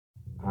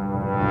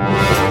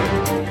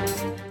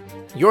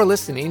You're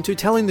listening to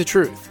Telling the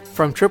Truth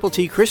from Triple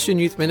T Christian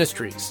Youth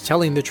Ministries,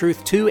 telling the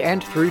truth to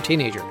and through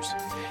teenagers.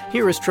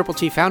 Here is Triple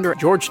T founder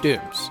George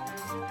Dooms.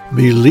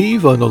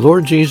 Believe on the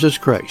Lord Jesus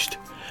Christ.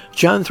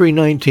 John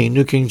 3:19,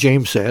 New King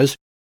James says,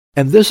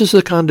 "And this is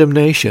the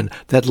condemnation,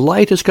 that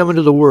light has come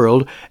into the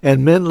world,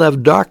 and men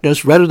loved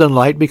darkness rather than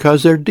light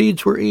because their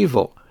deeds were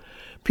evil."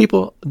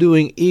 People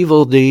doing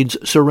evil deeds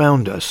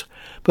surround us,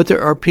 but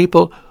there are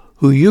people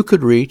who you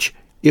could reach,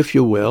 if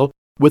you will,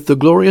 with the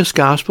glorious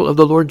gospel of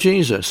the Lord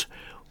Jesus.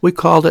 We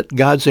call it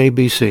God's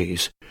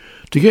ABCs.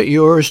 To get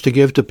yours to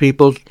give to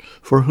people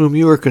for whom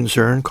you are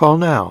concerned, call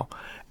now,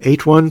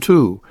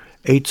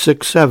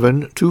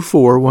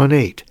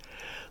 812-867-2418.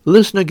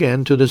 Listen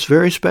again to this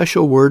very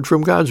special word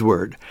from God's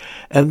Word.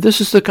 "And this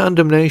is the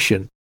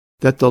condemnation,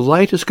 that the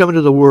light has come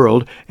into the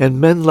world, and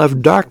men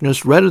love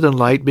darkness rather than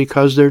light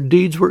because their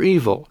deeds were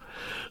evil."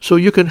 So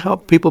you can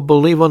help people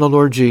believe on the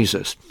Lord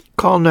Jesus.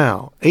 Call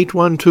now,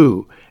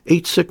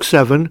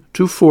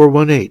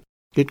 812-867-2418.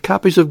 Get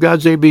copies of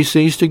God's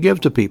ABCs to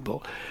give to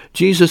people.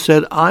 Jesus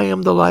said, "I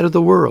am the light of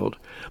the world."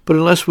 But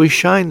unless we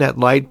shine that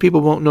light, people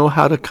won't know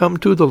how to come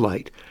to the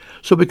light.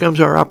 So it becomes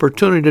our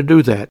opportunity to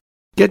do that.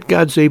 Get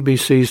God's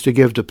ABCs to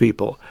give to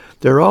people.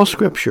 They're all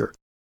Scripture.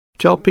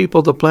 Tell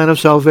people the plan of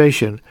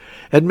salvation.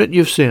 Admit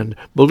you've sinned.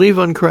 Believe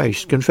on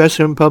Christ. Confess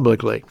Him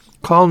publicly.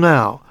 Call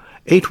now,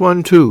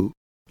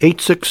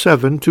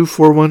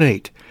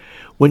 812-867-2418.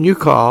 When you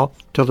call,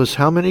 tell us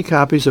how many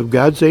copies of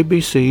God's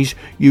ABCs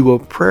you will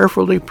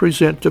prayerfully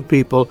present to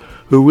people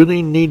who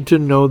really need to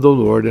know the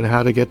Lord and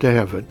how to get to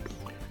heaven.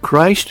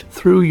 Christ,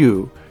 through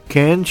you,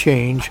 can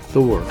change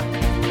the world.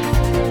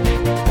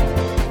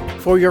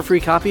 For your free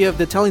copy of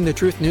the Telling the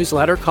Truth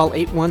newsletter, call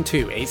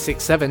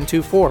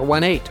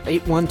 812-867-2418,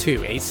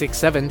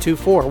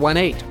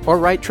 812-867-2418, or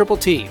write Triple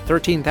T,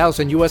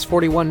 13,000 U.S.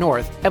 41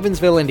 North,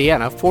 Evansville,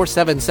 Indiana,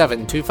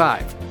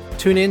 47725.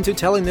 Tune in to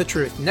Telling the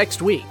Truth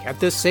next week at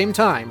this same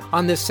time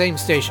on this same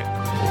station.